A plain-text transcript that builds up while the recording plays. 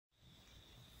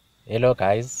Hello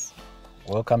guys,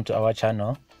 welcome to our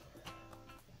channel.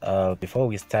 Before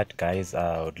we start guys,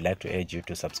 I would like to urge you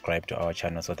to subscribe to our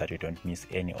channel so that you don't miss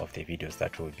any of the videos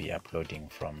that we'll be uploading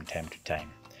from time to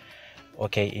time.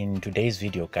 Okay, in today's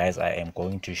video guys, I am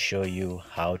going to show you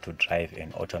how to drive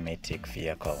an automatic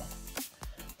vehicle.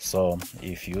 So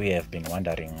if you have been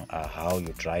wondering how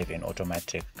you drive an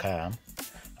automatic car,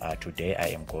 today I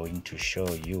am going to show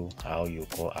you how you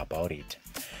go about it.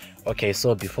 Okay,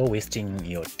 so before wasting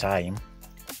your time,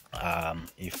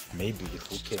 if we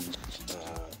can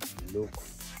look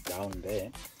down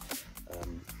there,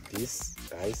 this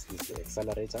guys is the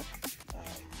accelerator.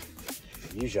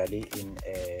 Usually in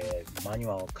a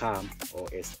manual car or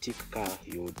a stick car,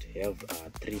 you would have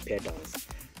 3 pedals.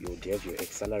 You would have your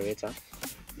accelerator,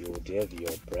 you would have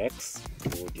your brakes,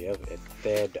 you would have a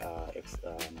third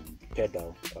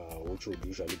pedal, which would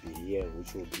usually be here,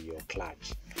 which would be your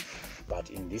clutch.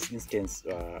 But in this instance,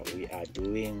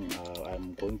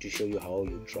 I'm going to show you how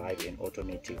you drive an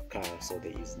automatic car, so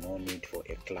there is no need for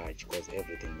a clutch because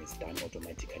everything is done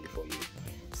automatically for you.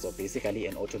 So basically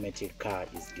an automatic car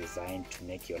is designed to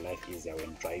make your life easier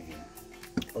when driving.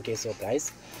 Okay, so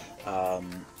guys,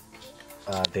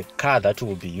 the car that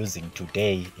we'll be using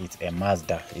today, it's a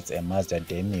Mazda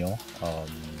Demio.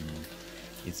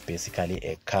 It's basically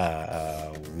a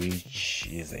car which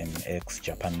is an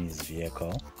ex-Japanese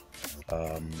vehicle.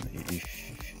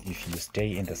 If you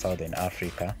stay in the Southern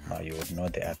Africa, you would know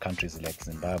there are countries like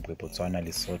Zimbabwe, Botswana,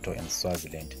 Lesotho, and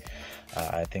Swaziland.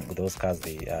 I think those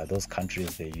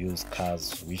countries, they use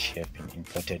cars which have been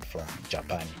imported from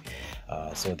Japan.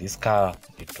 So this car,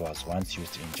 it was once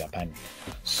used in Japan.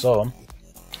 So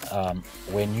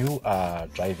when you are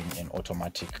driving an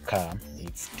automatic car,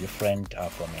 it's different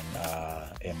from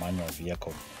a manual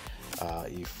vehicle.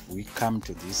 If we come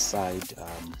to this side,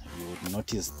 you would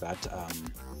notice that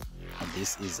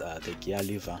this is the gear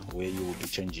lever where you will be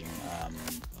changing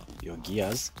your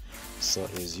gears. So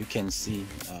as you can see,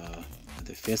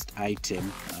 the first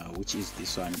item, which is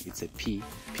this one, it's a P.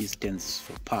 P stands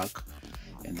for park,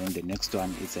 and then the next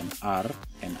one is an R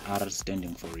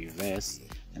standing for reverse,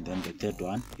 and then the third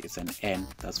one is an N,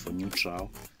 that's for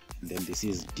neutral, and then this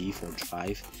is D for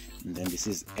drive, and then this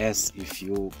is S if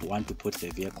you want to put the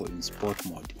vehicle in sport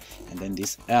mode, and then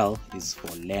this L is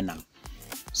for learner.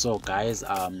 So guys,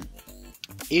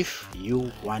 if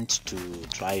you want to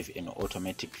drive an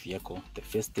automatic vehicle, the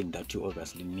first thing that you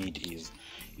obviously need is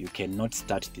you cannot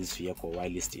start this vehicle while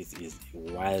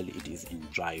it is in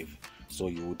drive. So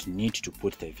you would need to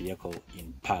put the vehicle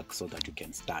in park so that you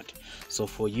can start. So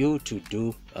for you to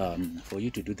do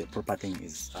the proper thing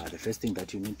is the first thing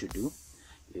that you need to do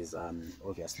is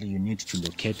obviously you need to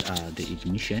locate the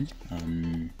ignition.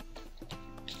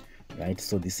 Right,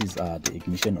 so this is the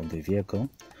ignition of the vehicle.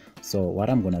 So what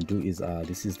I'm gonna do is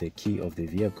this is the key of the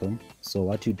vehicle. So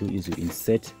what you do is you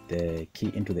insert the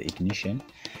key into the ignition,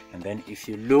 and then if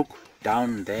you look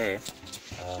down there,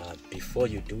 before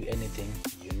you do anything,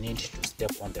 you need to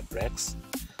step on the brakes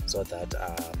so that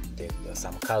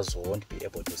some cars won't be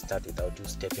able to start without you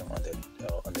stepping on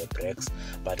the brakes.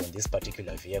 But in this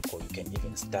particular vehicle, you can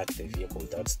even start the vehicle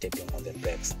without stepping on the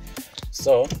brakes.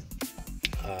 So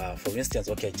for instance,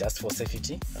 okay, just for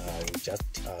safety, we just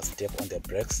step on the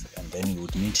brakes, and then you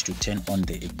would need to turn on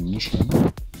the ignition.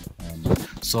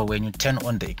 So when you turn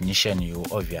on the ignition, you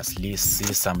obviously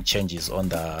see some changes on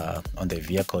the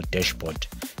vehicle dashboard.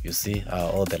 You see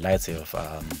all the lights have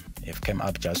come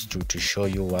up just to show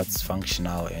you what's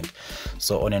functional. And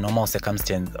so on a normal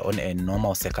circumstance,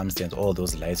 all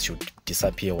those lights should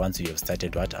disappear once you have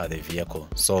started the vehicle.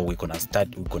 So we're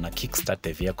gonna kick start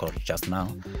the vehicle just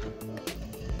now.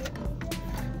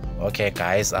 Okay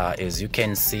guys, as you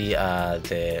can see,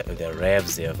 the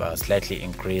revs have slightly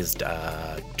increased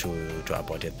to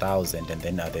about 1,000, and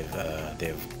then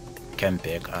they've come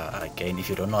back again. If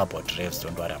you don't know about revs,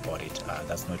 don't worry about it.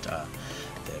 That's not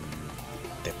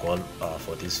the goal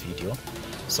for this video.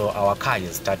 So our car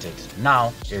is started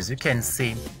now. As you can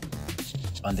see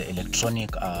on the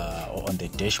electronic or on the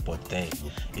dashboard there,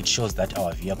 it shows that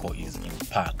our vehicle is in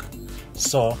park.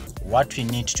 So what we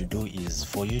need to do is,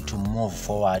 for you to move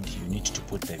forward, you need to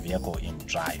put the vehicle in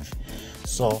drive.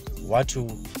 So what you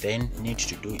then need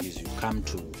to do is you come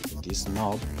to this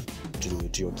knob, to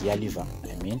your gear lever,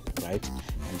 right,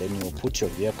 and then you put your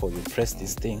vehicle, you press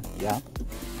this thing, yeah,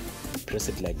 you press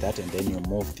it like that, and then you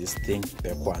move this thing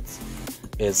backwards.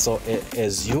 So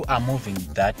as you are moving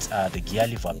that the gear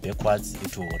lever backwards,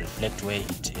 it will reflect where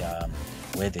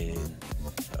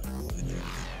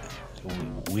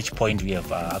which point we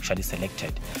have actually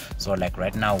selected. So like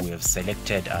right now we have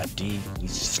selected D,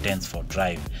 which stands for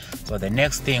drive. So the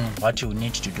next thing what you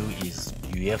need to do is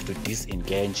you have to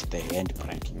disengage the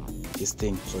handbrake, this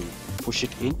thing. So you push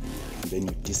it in and then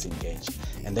you disengage,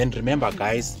 and then remember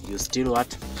guys, you still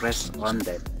press on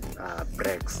the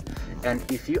brakes. And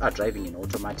if you are driving an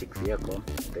automatic vehicle,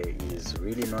 there is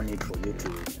really no need for you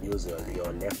to use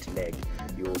your left leg.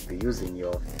 You will be using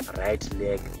your right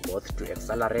leg both to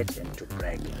accelerate and to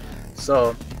brake.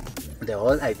 So the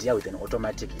whole idea with an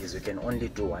automatic is you can only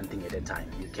do one thing at a time.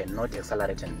 You cannot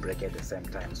accelerate and brake at the same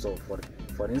time. So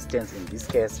for instance, in this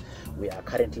case, we are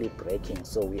currently braking,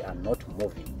 so we are not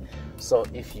moving. So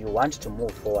if you want to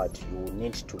move forward, you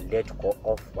need to let go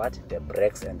of the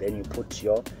brakes, and then you put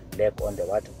your leg on the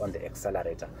on the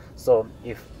accelerator. So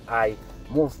if I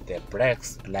move the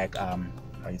brakes, like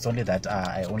it's only that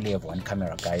I only have one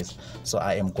camera guys, so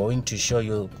I am going to show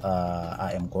you.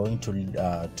 I am going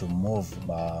to move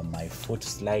my foot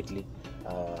slightly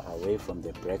away from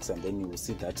the brakes, and then you will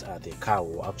see that the car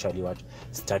will actually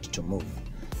start to move.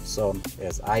 So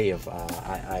as I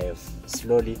have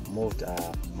slowly moved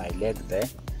my leg there,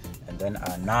 and then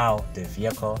now the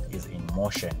vehicle is in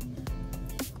motion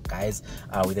guys.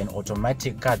 With an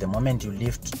automatic car, the moment you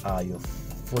lift your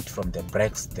foot from the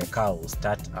brakes, the car will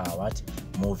start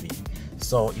moving.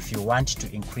 So if you want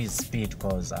to increase speed,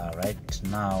 because right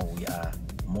now we are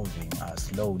moving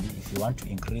slowly, if you want to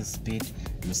increase speed,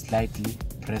 you slightly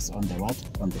press on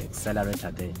the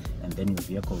accelerator there, and then your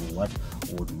vehicle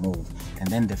would move. And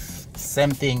then the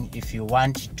same thing, if you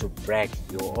want to brake,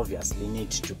 you obviously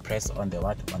need to press on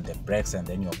the brakes, and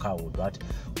then your car would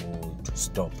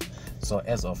stop. So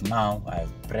as of now,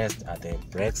 I've pressed the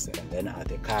brakes, and then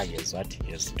the car has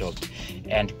stopped.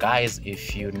 And guys,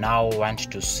 if you now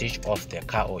want to switch off the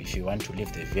car, or if you want to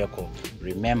leave the vehicle,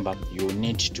 remember you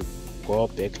need to go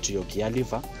back to your gear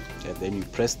lever, and then you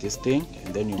press this thing,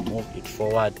 and then you move it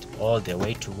forward all the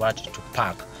way to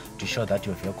park, to show that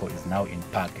your vehicle is now in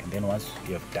park. And then once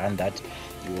you have done that,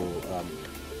 you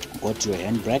go to your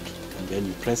handbrake, and then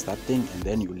you press that thing, and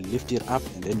then you lift it up,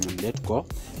 and then you let go,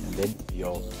 and then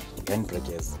your handbrake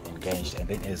is engaged. And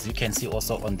then as you can see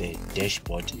also on the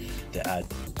dashboard, there are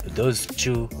those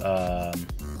two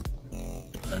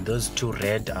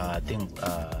red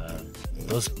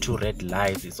those two red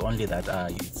lights. It's only that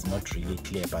it's not really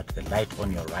clear, but the light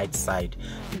on your right side,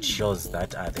 it shows that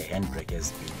the handbrake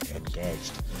has been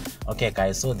engaged. Okay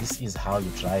guys, so this is how you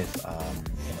drive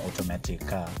an automatic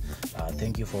car.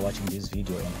 Thank you for watching this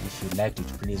video, and if you liked it,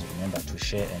 please remember to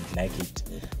share and like it.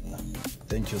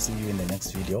 Thank you. See you in the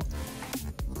next video.